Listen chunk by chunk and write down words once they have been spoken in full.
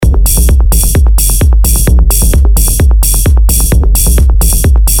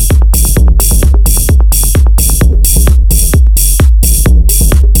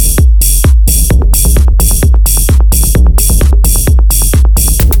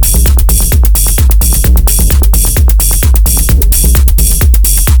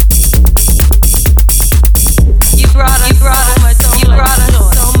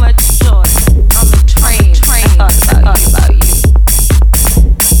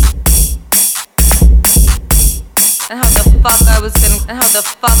I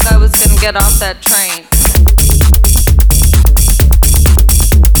was gonna get off that train.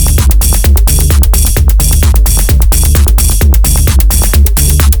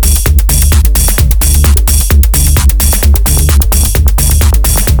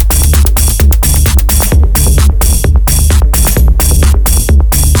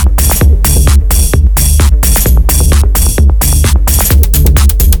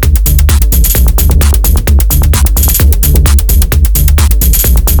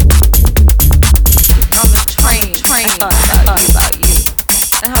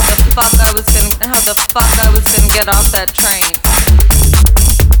 How the fuck I was gonna get off that train.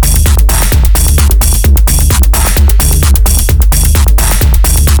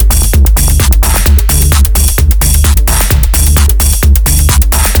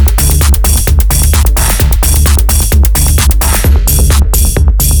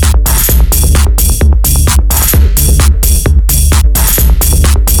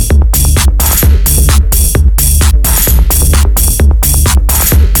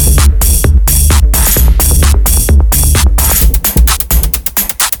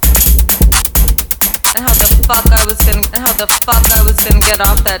 How the fuck I was gonna get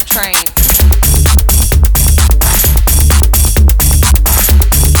off that train.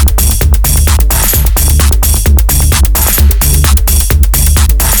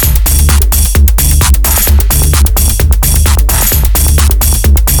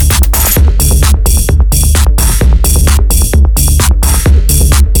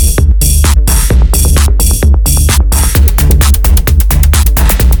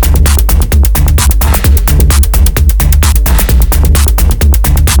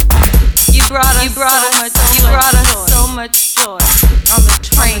 You brought us so much joy on the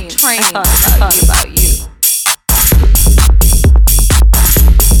train. I thought about you.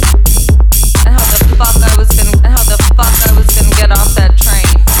 And how the fuck I was gonna get off that train.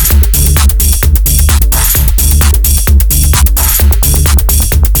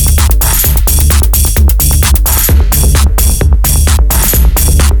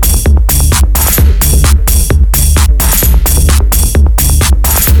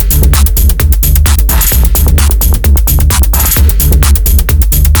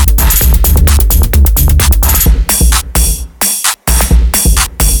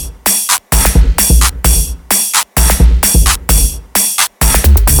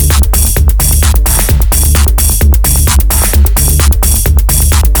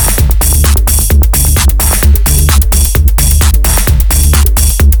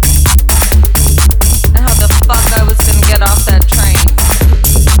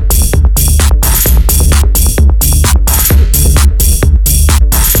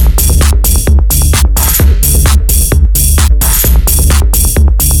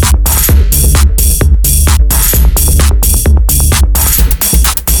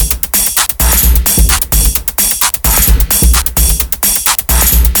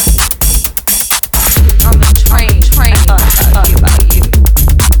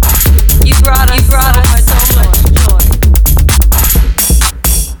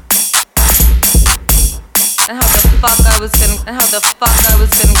 And how the fuck I was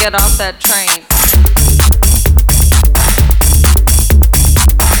gonna get off that train.